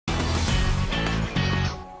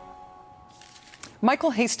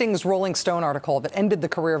Michael Hastings' Rolling Stone article that ended the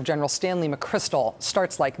career of General Stanley McChrystal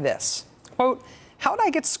starts like this. Quote, "How'd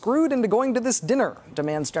I get screwed into going to this dinner?"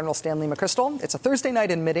 demands General Stanley McChrystal. It's a Thursday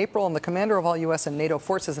night in mid-April, and the commander of all U.S. and NATO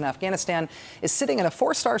forces in Afghanistan is sitting in a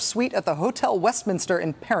four-star suite at the Hotel Westminster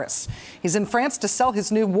in Paris. He's in France to sell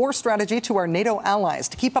his new war strategy to our NATO allies,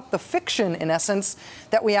 to keep up the fiction, in essence,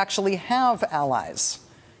 that we actually have allies.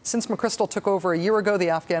 Since McChrystal took over a year ago, the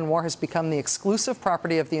Afghan war has become the exclusive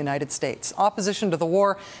property of the United States. Opposition to the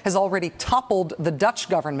war has already toppled the Dutch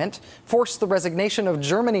government, forced the resignation of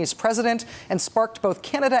Germany's president, and sparked both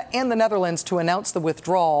Canada and the Netherlands to announce the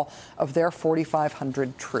withdrawal of their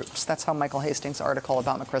 4,500 troops. That's how Michael Hastings' article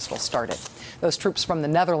about McChrystal started. Those troops from the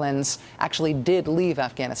Netherlands actually did leave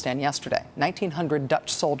Afghanistan yesterday. 1,900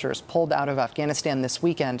 Dutch soldiers pulled out of Afghanistan this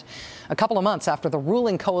weekend, a couple of months after the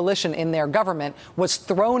ruling coalition in their government was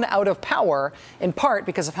thrown out of power, in part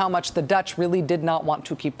because of how much the Dutch really did not want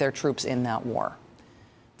to keep their troops in that war.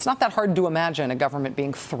 It's not that hard to imagine a government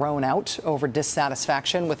being thrown out over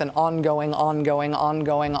dissatisfaction with an ongoing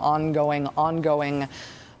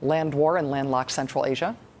land war in landlocked Central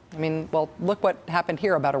Asia. I mean, well, look what happened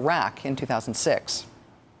here about Iraq in 2006.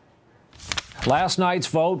 Last night's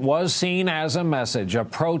vote was seen as a message, a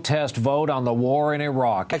protest vote on the war in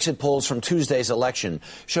Iraq. Exit polls from Tuesday's election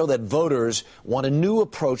show that voters want a new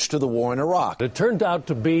approach to the war in Iraq. It turned out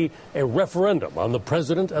to be a referendum on the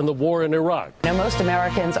president and the war in Iraq. Now, most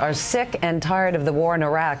Americans are sick and tired of the war in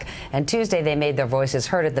Iraq, and Tuesday they made their voices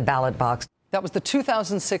heard at the ballot box. That was the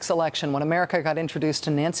 2006 election when America got introduced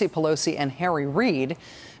to Nancy Pelosi and Harry Reid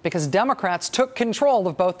because Democrats took control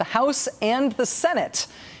of both the House and the Senate,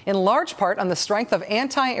 in large part on the strength of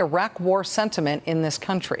anti-Iraq war sentiment in this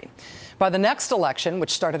country. By the next election, which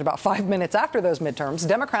started about 5 minutes after those midterms,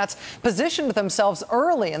 Democrats positioned themselves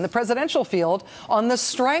early in the presidential field on the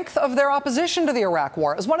strength of their opposition to the Iraq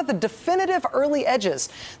war. It was one of the definitive early edges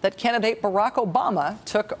that candidate Barack Obama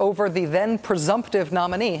took over the then presumptive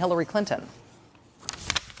nominee, Hillary Clinton.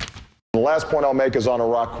 The last point I'll make is on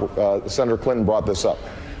Iraq. Senator Clinton brought this up.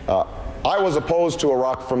 I was opposed to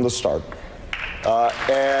Iraq from the start.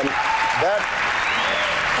 And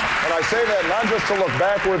I say that not just to look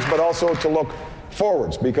backwards, but also to look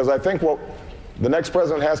forwards, because I think what the next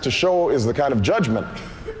president has to show is the kind of judgment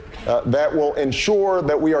that will ensure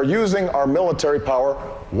that we are using our military power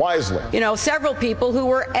wisely. You know, several people who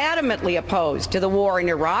were adamantly opposed to the war in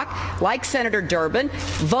Iraq, like Senator Durbin,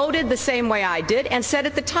 voted the same way I did and said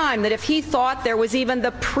at the time that if he thought there was even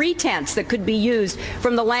the pretense that could be used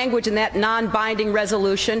from the language in that non-binding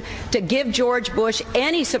resolution to give George Bush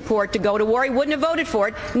any support to go to war, he wouldn't have voted for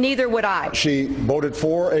it. Neither would I. She voted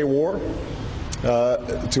for a war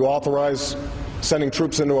to authorize sending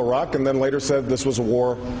troops into Iraq, and then later said this was a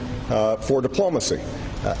war for diplomacy.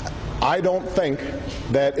 I don't think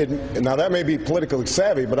that now that may be politically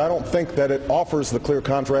savvy, but I don't think that it offers the clear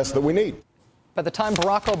contrast that we need. By the time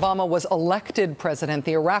Barack Obama was elected president,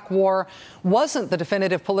 the Iraq war wasn't the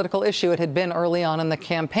definitive political issue it had been early on in the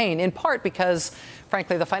campaign, in part because,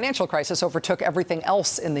 frankly, the financial crisis overtook everything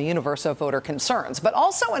else in the universe of voter concerns, but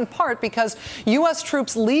also in part because U.S.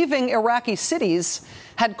 troops leaving Iraqi cities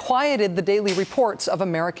had quieted the daily reports of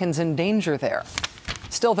Americans in danger there.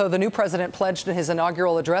 Still, though, the new president pledged in his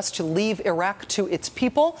inaugural address to leave Iraq to its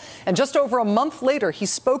people. And just over a month later, he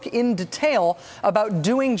spoke in detail about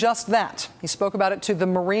doing just that. He spoke about it to the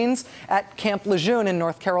Marines at Camp Lejeune in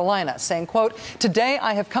North Carolina, saying, quote, "Today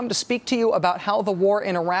I have come to speak to you about how the war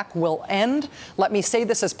in Iraq will end. Let me say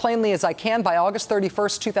this as plainly as I can. By August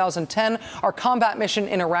 31st, 2010, our combat mission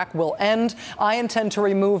in Iraq will end. I intend to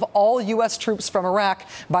remove all U.S. troops from Iraq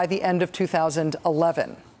by the end of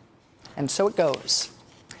 2011. And so it goes.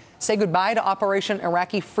 Say goodbye to Operation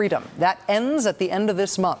Iraqi Freedom. That ends at the end of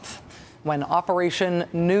this month, when Operation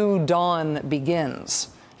New Dawn begins.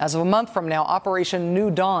 As of a month from now, Operation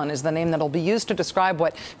New Dawn is the name that will be used to describe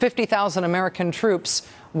what 50,000 American troops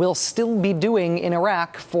will still be doing in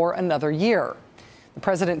Iraq for another year. The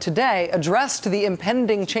president today addressed the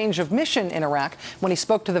impending change of mission in Iraq when he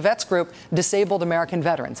spoke to the vets group Disabled American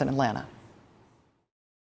Veterans in Atlanta.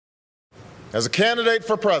 As a candidate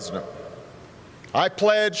for president, I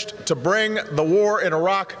pledged to bring the war in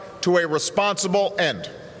Iraq to a responsible end.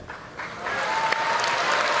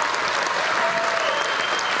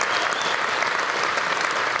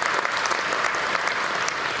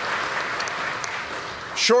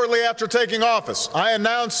 Shortly after taking office, I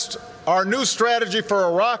announced our new strategy for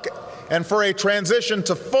Iraq and for a transition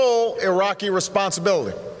to full Iraqi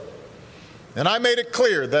responsibility. And I made it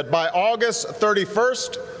clear that by August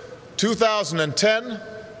 31st, 2010,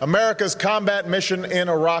 America's combat mission in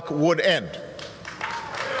Iraq would end. 1 million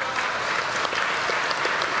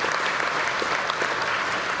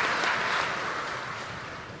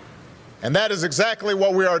And that is exactly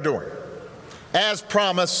what we are doing, as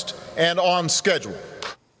promised and on schedule.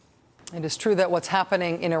 It is true that what's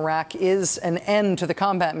happening in Iraq is an end to the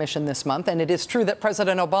combat mission this month, and it is true that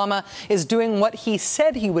President Obama is doing what he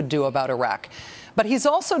said he would do about Iraq. But he's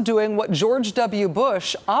also doing what George W.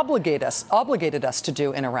 Bush obligated us to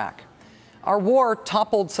do in Iraq. Our war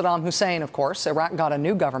toppled Saddam Hussein, of course. Iraq got a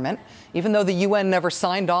new government. Even though the UN never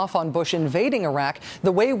signed off on Bush invading Iraq,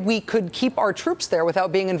 the way we could keep our troops there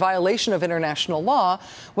without being in violation of international law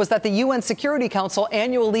was that the UN Security Council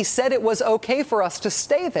annually said it was okay for us to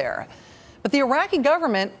stay there. But the Iraqi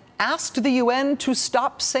government asked the UN to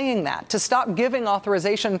stop saying that, to stop giving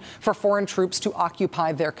authorization for foreign troops to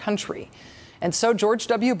occupy their country. And so George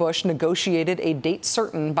W. Bush negotiated a date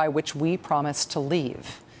certain by which we promised to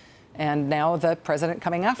leave. And now the president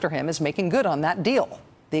coming after him is making good on that deal.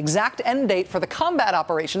 The exact end date for the combat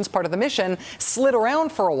operations part of the mission slid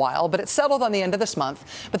around for a while, but it settled on the end of this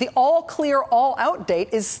month. But the all-clear, all-out date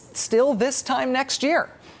is still this time next year.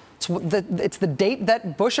 It's the date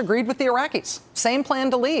that Bush agreed with the Iraqis. Same plan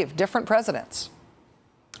to leave, different presidents.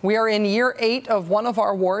 We are in year 8 of one of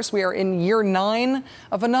our wars. We are in year 9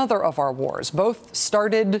 of another of our wars. Both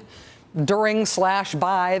started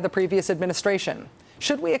during/by the previous administration.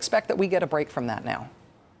 Should we expect that we get a break from that now?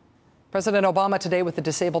 President Obama today with the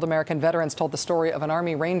Disabled American Veterans told the story of an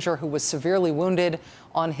Army Ranger who was severely wounded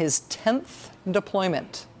on his 10th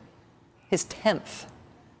deployment. His 10th.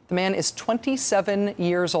 The man is 27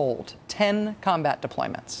 years old, 10 combat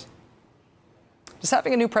deployments. Does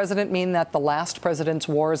having a new president mean that the last president's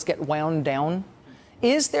wars get wound down?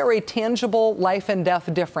 Is there a tangible life and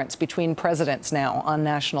death difference between presidents now on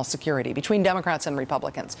national security, between Democrats and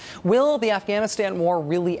Republicans? Will the Afghanistan war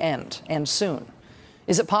really end, and soon?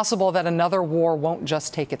 Is it possible that another war won't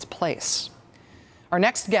just take its place? Our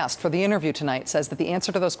next guest for the interview tonight says that the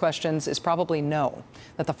answer to those questions is probably no,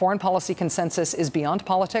 that the foreign policy consensus is beyond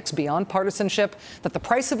politics, beyond partisanship, that the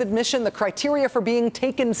price of admission, the criteria for being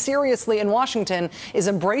taken seriously in Washington, is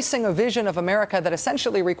embracing a vision of America that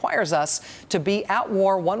essentially requires us to be at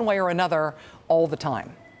war one way or another all the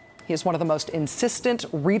time. He is one of the most insistent,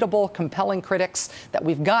 readable, compelling critics that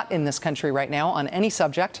we've got in this country right now on any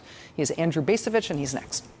subject. He is Andrew Bacevich, and he's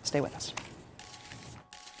next. Stay with us.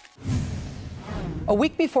 A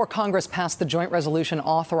week before Congress passed the joint resolution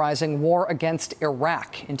authorizing war against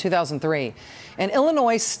Iraq in 2003, an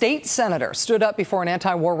Illinois state senator stood up before an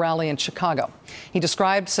anti-war rally in Chicago. He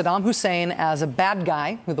described Saddam Hussein as a bad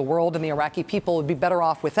guy who the world and the Iraqi people would be better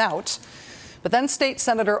off without. But then State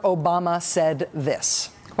Senator Obama said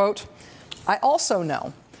this, quote, "I also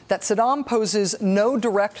know that Saddam poses no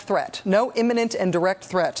direct threat, no imminent and direct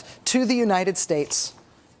threat to the United States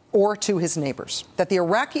or to his neighbors, that the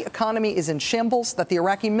Iraqi economy is in shambles, that the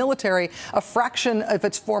Iraqi military a fraction of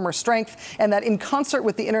its former strength, and that in concert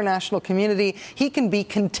with the international community, he can be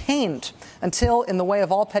contained until, in the way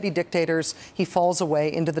of all petty dictators, he falls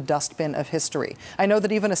away into the dustbin of history. I know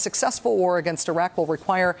that even a successful war against Iraq will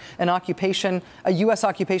require an occupation, a U.S.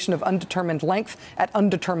 occupation of undetermined length at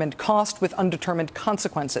undetermined cost with undetermined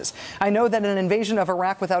consequences. I know that an invasion of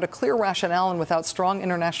Iraq without a clear rationale and without strong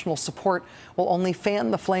international support will only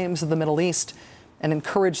fan the flames of the Middle East and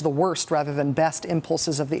encourage the worst rather than best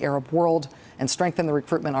impulses of the Arab world and strengthen the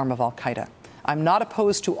recruitment arm of al-Qaeda. I'm not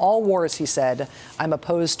opposed to all wars," he said. "I'm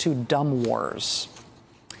opposed to dumb wars."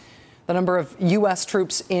 The number of U.S.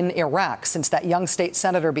 troops in Iraq since that young state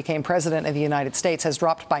senator became president of the United States has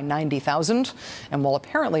dropped by 90,000 and will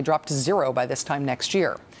apparently drop to 0 by this time next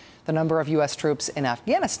year. The number of U.S. troops in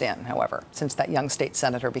Afghanistan, however, since that young state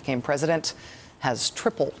senator became president, has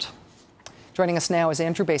tripled. Joining us now is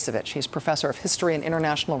Andrew Bacevich. He's professor of history and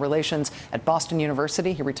international relations at Boston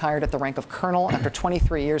University. He retired at the rank of colonel after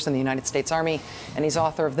 23 years in the United States Army, and he's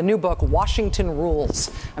author of the new book, Washington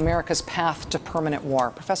Rules, America's Path to Permanent War.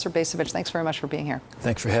 Professor Bacevich, thanks very much for being here.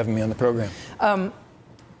 Thanks for having me on the program.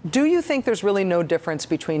 Do you think there's really no difference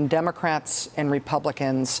between Democrats and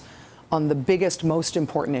Republicans on the biggest, most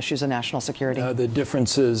important issues of national security? The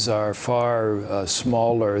differences are far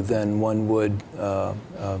smaller than one would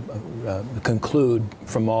conclude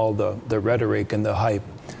from all the rhetoric and the hype.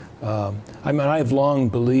 I mean, I've long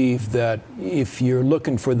believed that if you're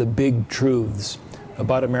looking for the big truths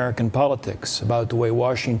about American politics, about the way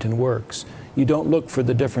Washington works, you don't look for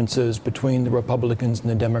the differences between the Republicans and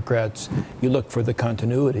the Democrats. You look for the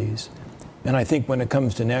continuities. And I think when it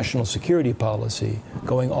comes to national security policy,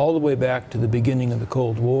 going all the way back to the beginning of the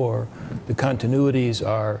Cold War, the continuities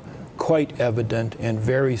are quite evident and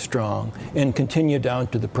very strong and continue down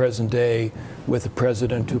to the present day with a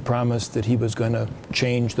president who promised that he was going to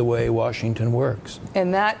change the way Washington works.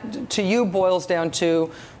 And that, to you, boils down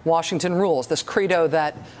to Washington rules, this credo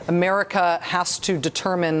that America has to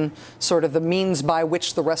determine sort of the means by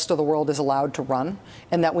which the rest of the world is allowed to run,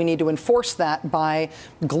 and that we need to enforce that by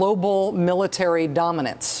global military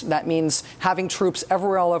dominance. That means having troops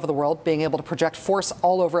everywhere all over the world, being able to project force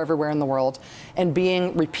all over everywhere in the world, and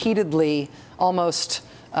being repeatedly, almost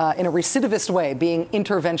in a recidivist way, being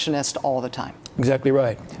interventionist all the time. Exactly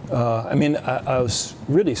right. I mean, I was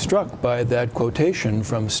really struck by that quotation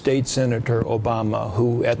from State Senator Obama,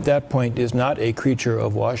 who at that point is not a creature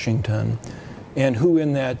of Washington, and who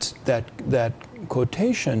in that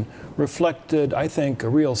quotation reflected, I think, a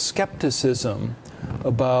real skepticism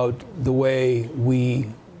about the way we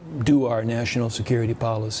do our national security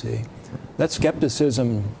policy. That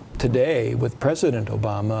skepticism today with President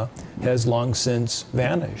Obama has long since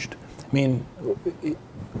vanished. I mean,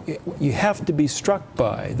 you have to be struck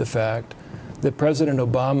by the fact that President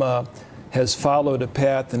Obama has followed a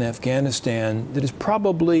path in Afghanistan that is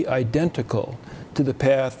probably identical to the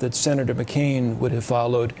path that Senator McCain would have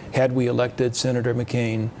followed had we elected Senator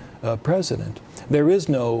McCain president. There is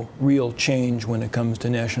no real change when it comes to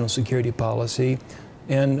national security policy.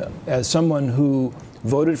 And as someone who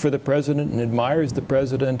voted for the president and admires the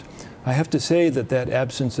president, I have to say that that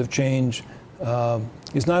absence of change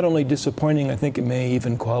is not only disappointing, I think it may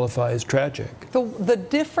even qualify as tragic. The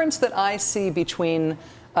difference that I see between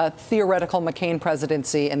a theoretical McCain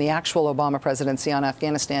presidency and the actual Obama presidency on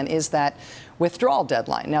Afghanistan is that withdrawal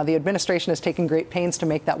deadline. Now, the administration has taken great pains to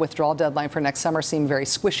make that withdrawal deadline for next summer seem very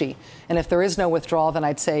squishy. And if there is no withdrawal, then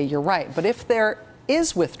I'd say you're right. But if there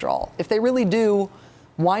is withdrawal, if they really do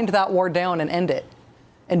wind that war down and end it,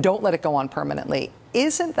 and don't let it go on permanently,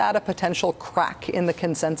 isn't that a potential crack in the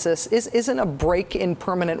consensus? Isn't a break in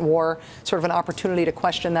permanent war sort of an opportunity to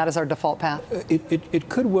question that as our default path? It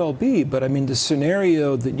could well be, but I mean, the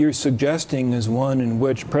scenario that you're suggesting is one in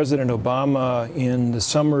which President Obama in the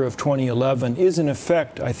summer of 2011 is in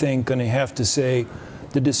effect, I think, going to have to say,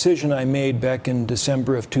 the decision I made back in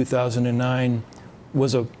December of 2009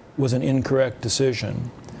 was an incorrect decision.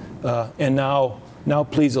 And now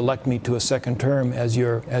please elect me to a second term as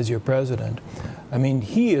your president. I mean,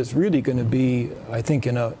 he is really going to be, I think,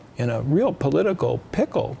 in a real political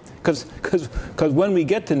pickle, because when we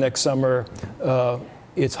get to next summer,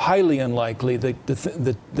 it's highly unlikely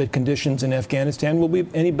that conditions in Afghanistan will be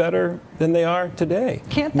any better than they are today.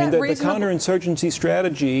 Can't I mean, the counterinsurgency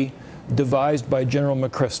strategy devised by General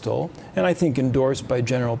McChrystal, and I think endorsed by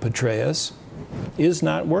General Petraeus, is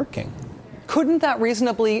not working. Couldn't that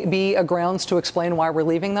reasonably be a grounds to explain why we're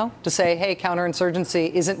leaving, though? To say, hey,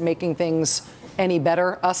 counterinsurgency isn't making things any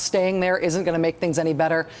better. Us staying there isn't going to make things any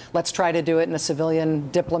better. Let's try to do it in a civilian,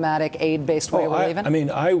 diplomatic, aid-based way. We're leaving? I mean,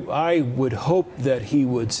 I would hope that he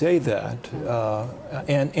would say that.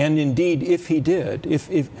 And indeed, if he did, if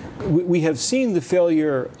we have seen the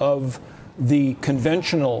failure of the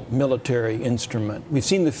conventional military instrument. We've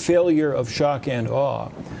seen the failure of shock and awe.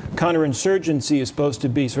 Counterinsurgency is supposed to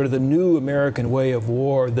be sort of the new American way of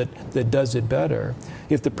war that does it better.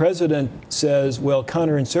 If the president says, well,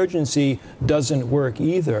 counterinsurgency doesn't work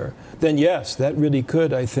either, then yes, that really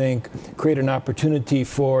could, I think, create an opportunity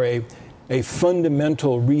for a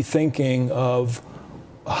fundamental rethinking of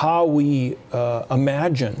how we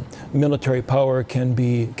imagine military power can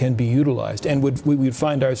be utilized, and we would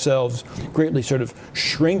find ourselves greatly sort of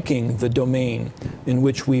shrinking the domain in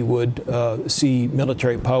which we would see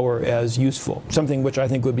military power as useful, something which I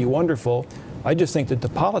think would be wonderful. I just think that the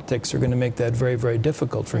politics are going to make that very, very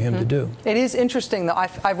difficult for him to do. It is interesting, though.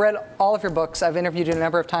 I've read all of your books. I've interviewed you a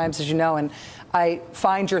number of times, as you know, and I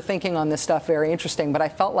find your thinking on this stuff very interesting. But I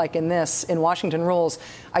felt like in Washington Rules,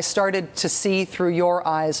 I started to see through your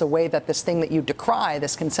eyes a way that this thing that you decry,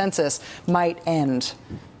 this consensus, might end.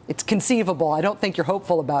 It's conceivable. I don't think you're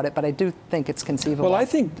hopeful about it, but I do think it's conceivable. Well,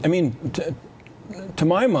 I mean, to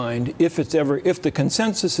my mind, if the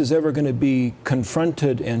consensus is ever going to be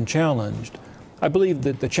confronted and challenged, I believe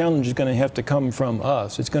that the challenge is going to have to come from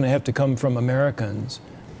us. It's going to have to come from Americans.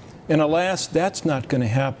 And alas, that's not going to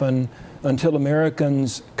happen until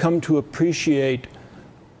Americans come to appreciate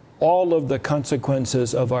all of the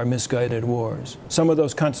consequences of our misguided wars. Some of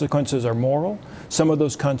those consequences are moral. Some of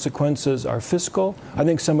those consequences are fiscal. I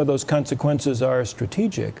think some of those consequences are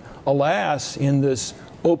strategic. Alas, in this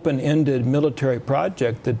open-ended military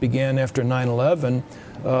project that began after 9/11,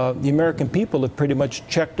 the American people have pretty much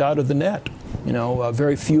checked out of the net. You know,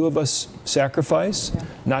 very few of us sacrifice,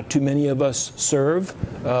 not too many of us serve.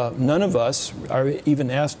 None of us are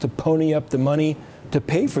even asked to pony up the money to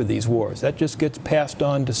pay for these wars. That just gets passed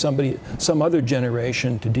on to some other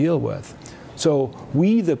generation to deal with. So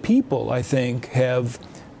we, the people, I think, have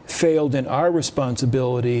failed in our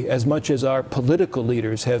responsibility as much as our political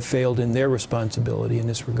leaders have failed in their responsibility in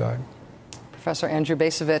this regard. Professor Andrew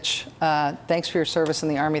Bacevich, thanks for your service in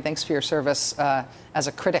the Army. Thanks for your service as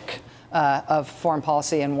a critic of foreign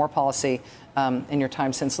policy and war policy in your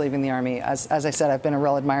time since leaving the Army. As I said, I've been a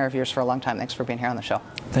real admirer of yours for a long time. Thanks for being here on the show.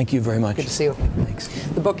 Thank you very much. Good to see you. Thanks.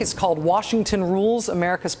 The book is called Washington Rules: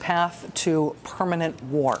 America's Path to Permanent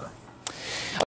War.